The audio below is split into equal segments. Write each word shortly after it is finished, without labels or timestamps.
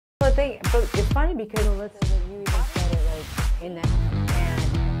think, but it's funny because you even said it like in that.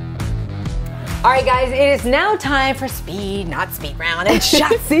 All right, guys, it is now time for speed, not speed round. It's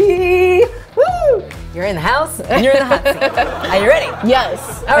Shotzi. Woo! You're in the house and you're in the hot seat. Are you ready?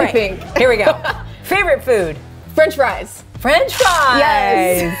 Yes, All right, I think. Here we go. Favorite food? French fries. French fries.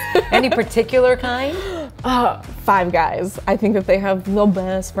 Yes. Any particular kind? Five Guys. I think that they have the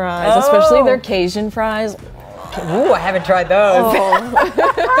best fries, especially their Cajun fries. Ooh, I haven't tried those.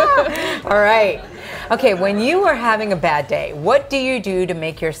 Oh. All right. Okay, when you are having a bad day, what do you do to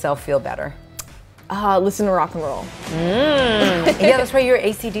make yourself feel better? Listen to rock and roll. Yeah, that's right. You're an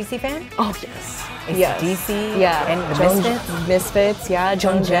AC/DC fan? Oh, yes. AC/DC? Yeah. And the Misfits? Misfits, yeah.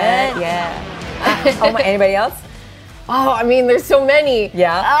 Joan Jett? Yeah. Oh my, anybody else? Oh, I mean, there's so many.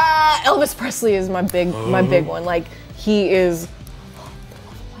 Yeah. Elvis Presley is my big one. Like, he is.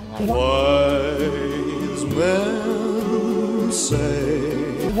 Wise men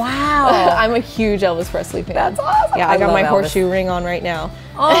say. Wow. I'm a huge Elvis Presley fan. That's awesome. Yeah, I got my love Elvis. horseshoe ring on right now.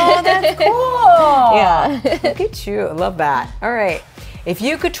 Oh, that's cool. Yeah. Look at you. I love that. All right. If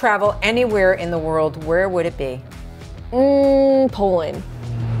you could travel anywhere in the world, where would it be? Poland.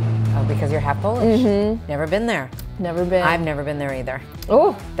 Oh, because you're half Polish. Mm-hmm. Never been there. Never been. I've never been there either.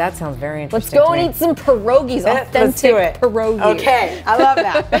 Oh, That sounds very let's interesting. go and eat some pierogies. Authentic Let's do it. pierogies. Okay, I love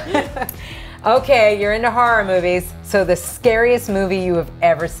that. Okay, you're into horror movies. So the scariest movie you have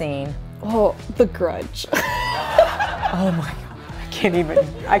ever seen? Oh, The Grudge. Oh my God.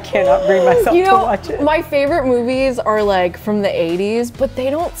 I cannot bring myself You know, to watch it. my favorite movies are like from the 80s, but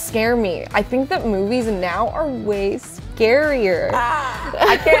they don't scare me. I think that movies now are way scarier.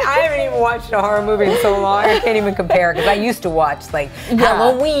 I haven't even watched a horror movie in so long. I can't even compare because I used to watch like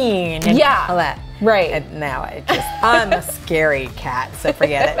Halloween and all that. Right. And now I'm a scary cat, so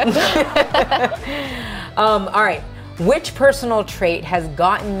forget it. All right. Which personal trait has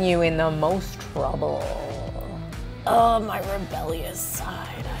gotten you in the most trouble? Oh, my rebellious side.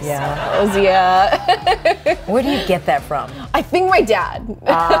 Yeah. Where do you get that from? I think my dad.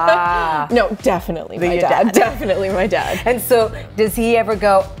 No, definitely my dad. Definitely my dad. And so, does he ever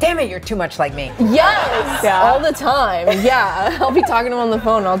go, damn it, you're too much like me? Yes, all the time. Yeah, I'll be talking to him on the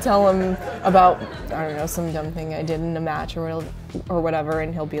phone. And I'll tell him about, I don't know, some dumb thing I did in a match or whatever,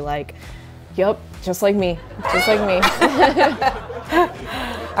 and he'll be like, "Yep, just like me, just like me."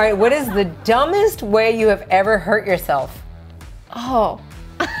 All right, what is the dumbest way you have ever hurt yourself? Oh.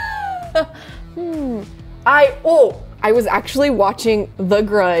 I was actually watching The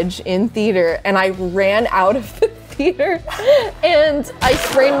Grudge in theater, and I ran out of the theater, and I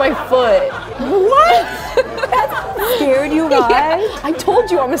sprained my foot. What? That scared you guys? Yeah, I told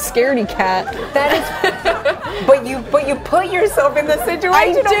you I'm a scaredy cat. That is, but you put yourself in the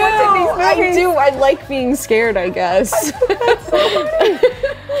situation. I do. I like being scared, I guess. That's so funny.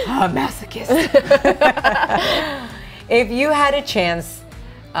 Masochist. If you had a chance,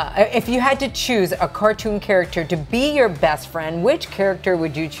 if you had to choose a cartoon character to be your best friend, which character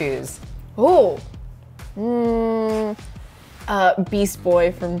would you choose? Oh. Beast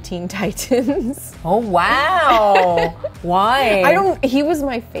Boy from Teen Titans. Oh, wow. Why? He was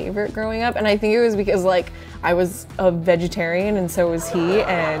my favorite growing up, and I think it was because, like, I was a vegetarian and so was he,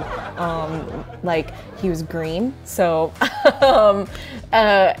 and, like, he was green, so,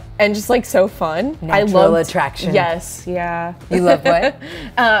 and just, like, so fun. Natural attraction. Yes, yeah. You love what?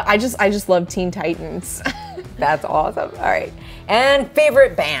 I just love Teen Titans. That's awesome. All right. And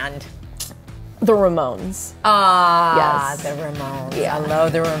favorite band? The Ramones. Yes. Yes. The Ramones. Yeah. I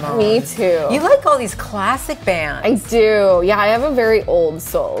love the Ramones. Me too. You like all these classic bands. I do. Yeah, I have a very old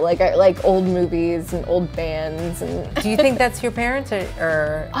soul. Like, I like old movies and old bands. And do you think that's your parents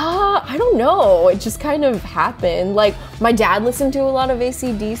or? I don't know. It just kind of happened. Like, my dad listened to a lot of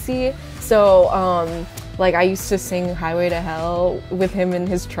AC/DC, so like, I used to sing Highway to Hell with him in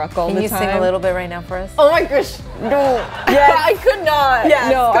his truck all the time. Can you sing a little bit right now for us? Oh my gosh, no. Yes. I could not. Yes,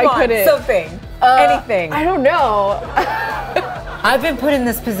 no, come I couldn't. Something. Anything. I don't know. I've been put in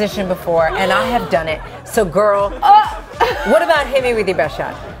this position before, and I have done it. So, girl, what about Hit Me With Your Best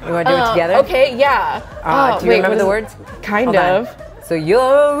Shot? You want to do it together? Okay, yeah. Do you remember the words? Kind of. So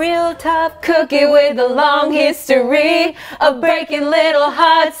you're a real tough cookie with a long history of breaking little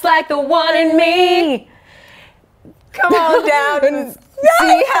hearts like the one in me. Come on down and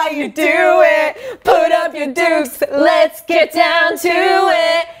see how you do it. Put up your dukes, let's get down to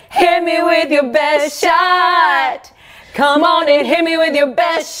it. Hit me with your best shot. Come on and hit me with your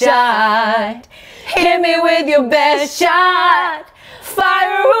best shot. Hit me with your best shot.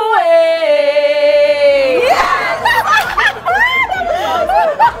 Fire away.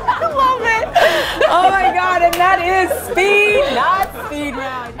 I love it. Oh my God, and that is Speed, not Speed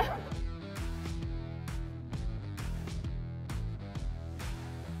Round.